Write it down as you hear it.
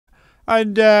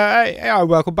And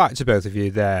welcome back to both of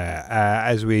you there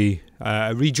as we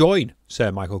rejoin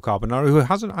Sir Michael Carbonaro, who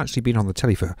hasn't actually been on the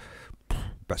telly for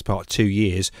best part of 2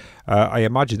 years. I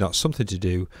imagine that's something to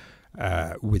do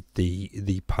with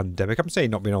the pandemic. I'm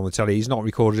saying not being on the telly. He's not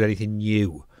recorded anything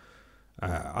new,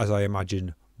 as I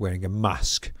imagine wearing a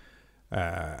mask.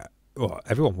 Well,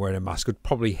 everyone wearing a mask would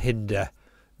probably hinder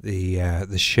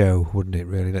the show, wouldn't it,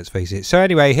 really? Let's face it. So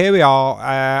anyway, here we are,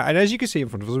 and as you can see in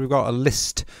front of us, we've got a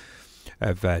list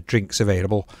of drinks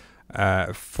available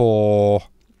for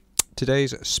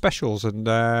today's specials, and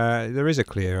there is a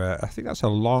clear, I think that's a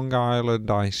Long Island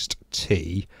iced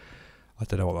tea. I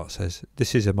don't know what that says.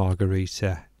 This is a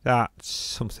margarita. That's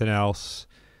something else.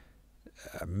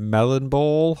 A melon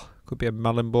ball. Could be a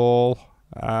melon ball.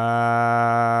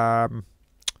 I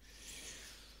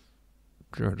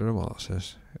don't know what that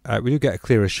says. We do get a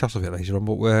clearer shot of it later on,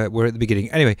 but we're at the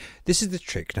beginning. Anyway, this is the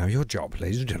trick. Now, your job,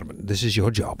 ladies and gentlemen, this is your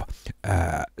job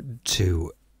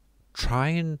to try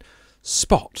and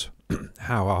spot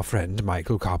how our friend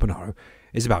Michael Carbonaro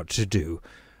is about to do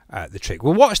the trick.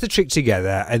 We'll watch the trick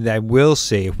together, and then we'll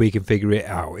see if we can figure it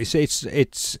out.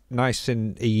 It's nice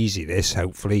and easy, this,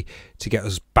 hopefully, to get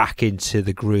us back into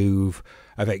the groove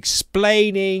of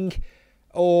explaining,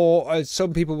 or as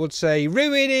some people would say,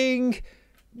 ruining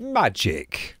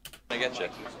magic. I get you.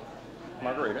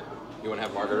 Margarita. You want to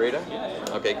have margarita? Yeah.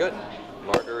 Okay, good.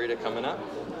 Margarita coming up.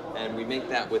 And we make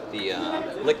that with the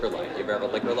liquor light. You ever have a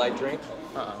liquor light drink?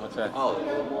 What's that?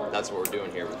 Oh, that's what we're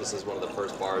doing here. This is one of the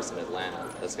first bars in Atlanta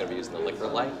that's going to be using the liquor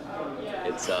light.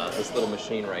 It's this little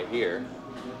machine right here.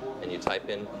 And you type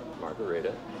in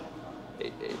margarita.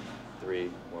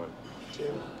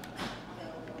 88312.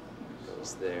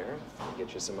 Goes there.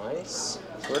 Get you some ice.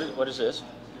 So what is this?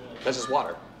 That's just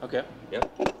water. Okay.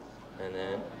 Yep. And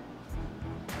then,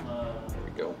 there we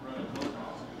go.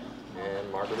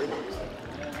 And margarita.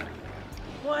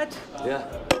 What? Yeah.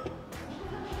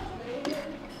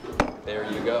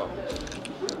 There you go.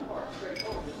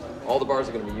 All the bars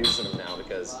are going to be using them now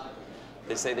because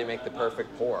they say they make the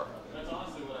perfect pour.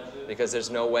 Because there's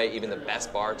no way even the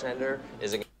best bartender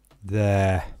isn't.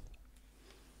 There.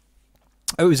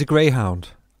 Oh, it was a Greyhound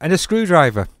and a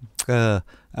screwdriver.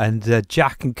 And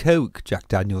Jack and Coke, Jack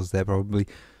Daniels there probably.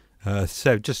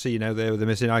 So just so you know, they were the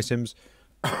missing items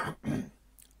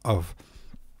of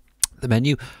the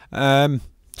menu.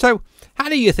 So how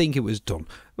do you think it was done?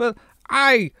 Well,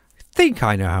 I think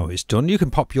I know how it's done. You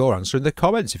can pop your answer in the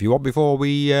comments if you want before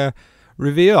we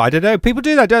reveal. I don't know. People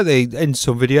do that, don't they? In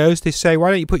some videos, they say,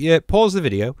 "Why don't you pause the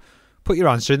video, put your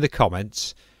answer in the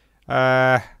comments,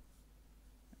 and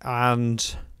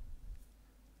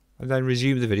then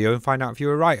resume the video and find out if you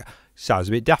were right." Sounds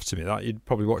a bit daft to me, that. You'd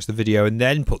probably watch the video and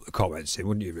then put the comments in,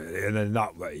 wouldn't you, really? And then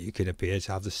that way you can appear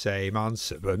to have the same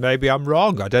answer. But maybe I'm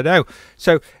wrong, I don't know.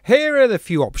 So here are the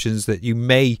few options that you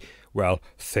may, well,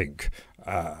 think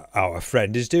our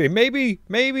friend is doing. Maybe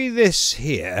this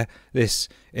here, this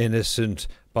innocent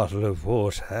bottle of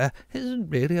water, isn't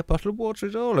really a bottle of water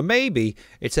at all. And maybe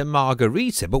it's a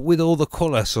margarita, but with all the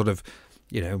colour sort of,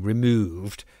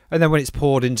 removed. And then when it's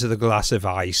poured into the glass of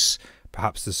ice,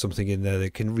 perhaps there's something in there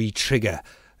that can re-trigger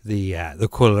the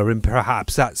colour, and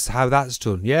perhaps that's how that's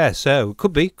done. Yeah, so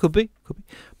could be.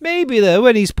 Maybe though,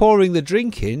 when he's pouring the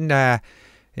drink into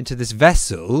this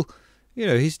vessel,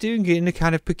 he's doing it in a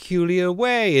kind of peculiar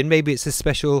way, and maybe it's a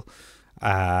special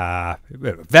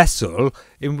vessel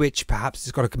in which perhaps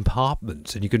it's got a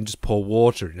compartment, and you can just pour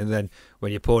water in, and then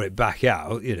when you pour it back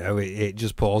out, it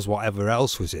just pours whatever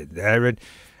else was in there,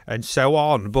 and so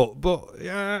on. But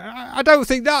I don't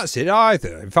think that's it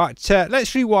either. In fact,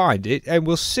 let's rewind it and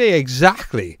we'll see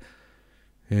exactly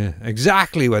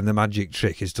when the magic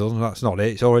trick is done. That's not it.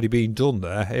 It's already been done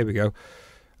there. Here we go.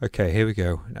 Okay, here we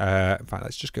go. In fact,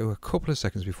 let's just go a couple of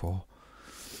seconds before.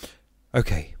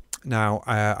 Okay, now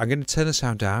I'm going to turn the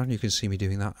sound down. You can see me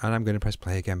doing that. And I'm going to press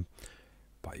play again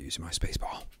by using my space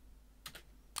bar.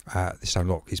 This time,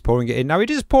 look, he's pouring it in. Now, he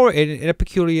does pour it in a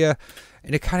peculiar,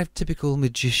 in a kind of typical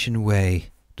magician way,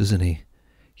 doesn't he?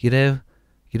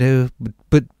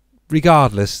 But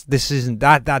regardless, this isn't,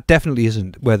 that definitely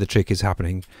isn't where the trick is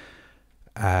happening.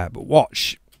 But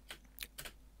watch.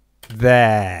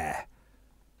 There.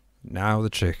 Now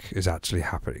the trick is actually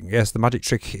happening. Yes, the magic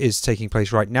trick is taking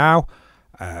place right now.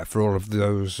 For all of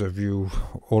those of you,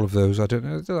 I don't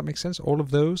know, does that make sense? All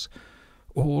of those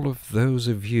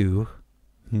of you.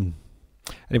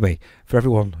 Anyway, for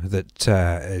everyone that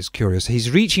is curious,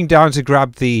 he's reaching down to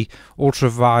grab the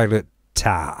ultraviolet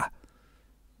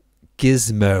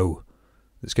gizmo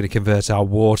that's going to convert our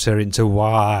water into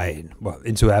wine, well,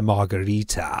 into a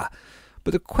margarita.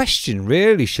 But the question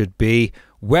really should be,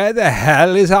 where the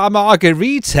hell is our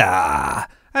Margarita?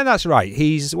 And that's right.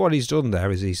 What he's done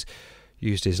there is he's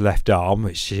used his left arm,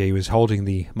 which he was holding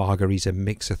the Margarita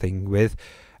mixer thing with,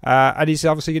 and he's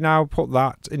obviously now put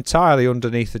that entirely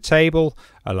underneath the table,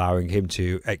 allowing him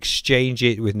to exchange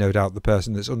it with no doubt the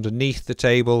person that's underneath the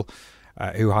table,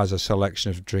 who has a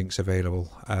selection of drinks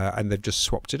available, and they've just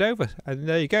swapped it over. And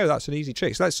there you go. That's an easy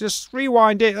trick. So let's just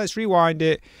rewind it. Let's rewind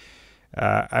it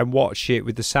and watch it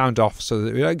with the sound off so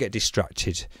that we don't get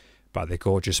distracted by the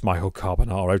gorgeous Michael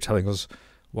Carbonaro telling us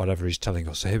whatever he's telling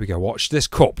us. So here we go. Watch this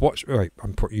cup. Watch. Wait,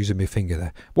 I'm using my finger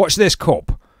there. Watch this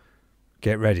cup.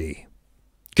 Get ready.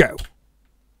 Go.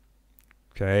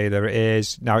 Okay, there it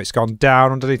is. Now it's gone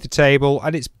down underneath the table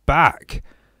and it's back.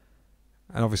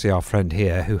 And obviously our friend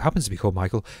here, who happens to be called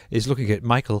Michael, is looking at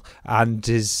Michael and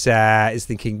is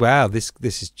thinking, well, this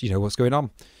is, you know, what's going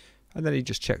on. And then he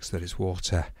just checks that it's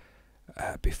water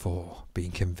before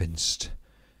being convinced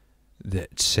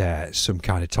that some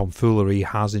kind of tomfoolery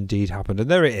has indeed happened.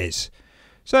 And there it is.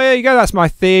 So there you go. That's my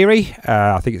theory.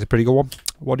 I think it's a pretty good one.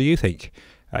 What do you think?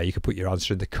 You can put your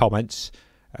answer in the comments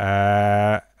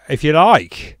if you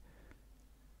like.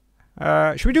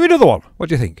 Should we do another one? What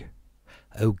do you think?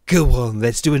 Oh, go on,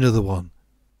 let's do another one.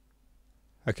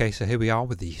 Okay, so here we are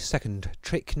with the second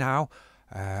trick now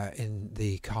in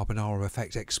the Carbonaro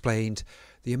effect explained.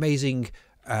 The amazing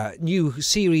new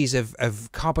series of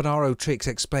Carbonaro tricks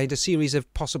explained. A series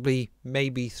of possibly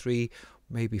maybe 3,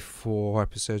 maybe 4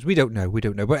 episodes. We don't know.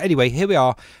 But anyway, here we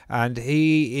are. And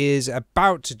he is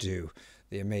about to do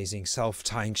the amazing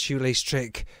self-tying shoelace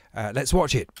trick. Let's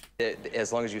watch it.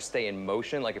 As long as you stay in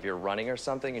motion, like if you're running or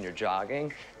something and you're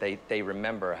jogging, they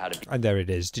remember how to be. And there it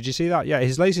is. Did you see that? Yeah,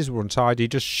 his laces were untied. He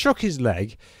just shook his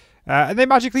leg, and they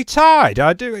magically tied.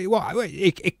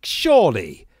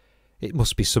 Surely it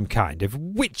must be some kind of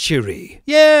witchery.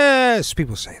 Yes,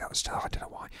 people say that still. I don't know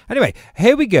why. Anyway,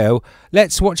 here we go.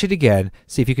 Let's watch it again.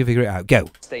 See if you can figure it out. Go.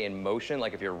 Stay in motion,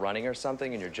 like if you're running or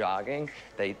something and you're jogging,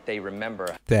 they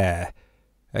remember. There.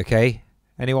 Okay.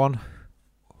 Anyone?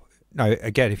 Now,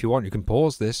 again, if you want, you can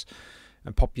pause this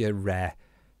and pop your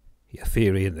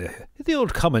theory in the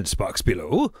old comments box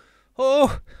below.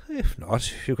 Or, if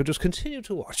not, you could just continue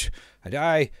to watch. And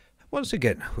I, once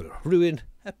again, will ruin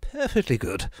a perfectly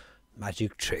good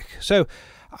magic trick. So,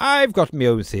 I've got my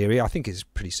own theory. I think it's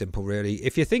pretty simple, really.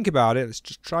 If you think about it, let's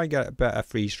just try and get a better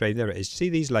freeze frame. There it is. See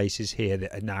these laces here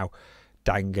that are now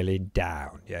dangling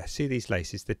down? Yeah, see these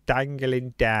laces? They're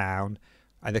dangling down.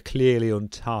 And they're clearly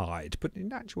untied. But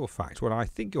in actual fact, what I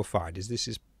think you'll find is this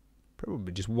is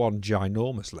probably just one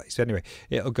ginormous lace. Anyway,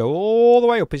 it'll go all the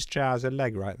way up his trouser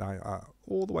leg, right there,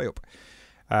 all the way up.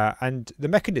 And the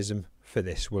mechanism for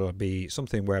this will be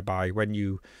something whereby when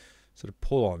you sort of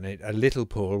pull on it, a little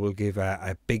pull will give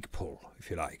a big pull, if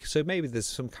you like. So maybe there's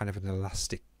some kind of an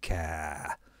elastic,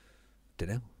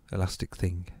 elastic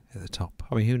thing at the top.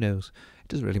 I mean, who knows? It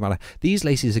doesn't really matter. These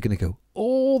laces are going to go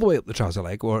all the way up the trouser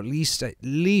leg, or at least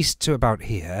to about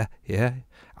here, yeah.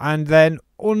 And then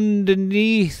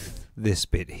underneath this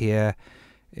bit here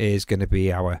is going to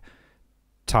be our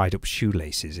tied up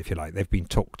shoelaces, if you like. They've been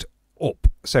tucked up.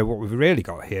 So what we've really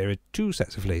got here are 2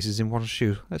 sets of laces in one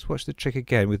shoe. Let's watch the trick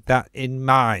again with that in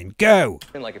mind. Go!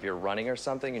 Like if you're running or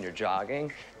something and you're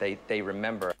jogging, they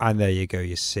remember. And there you go,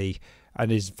 you see.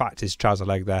 And in fact, his trouser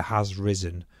leg there has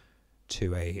risen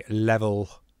to a level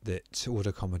that would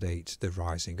accommodate the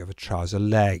rising of a trouser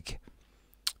leg.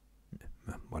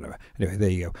 Whatever. Anyway, there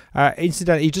you go.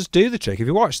 Incidentally, you just do the trick. If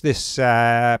you watch this,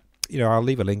 I'll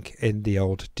leave a link in the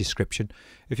old description.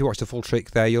 If you watch the full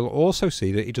trick there, you'll also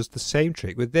see that he does the same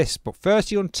trick with this. But first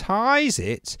he unties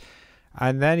it,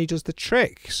 and then he does the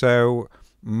trick. So,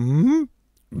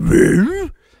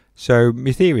 so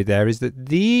my theory there is that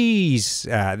this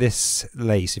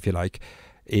lace, if you like,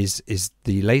 is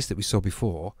the lace that we saw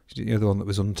before, the one that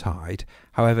was untied.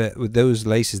 However, with those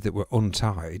laces that were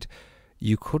untied,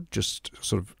 you could just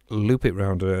sort of loop it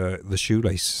around the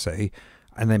shoelace, say,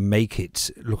 and then make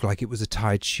it look like it was a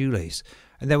tied shoelace.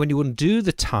 And then when you undo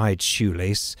the tied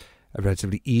shoelace, a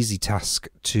relatively easy task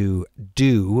to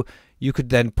do, you could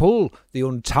then pull the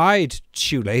untied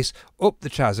shoelace up the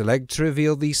trouser leg to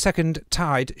reveal the second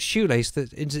tied shoelace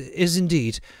that is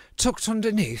indeed tucked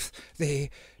underneath the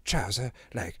trouser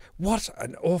leg. What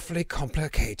an awfully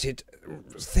complicated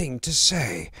thing to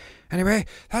say. Anyway,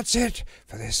 that's it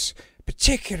for this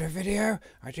particular video.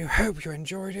 I do hope you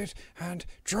enjoyed it, and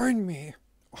join me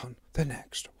on the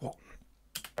next one.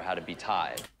 How to be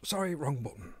tied. Sorry, wrong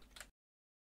button.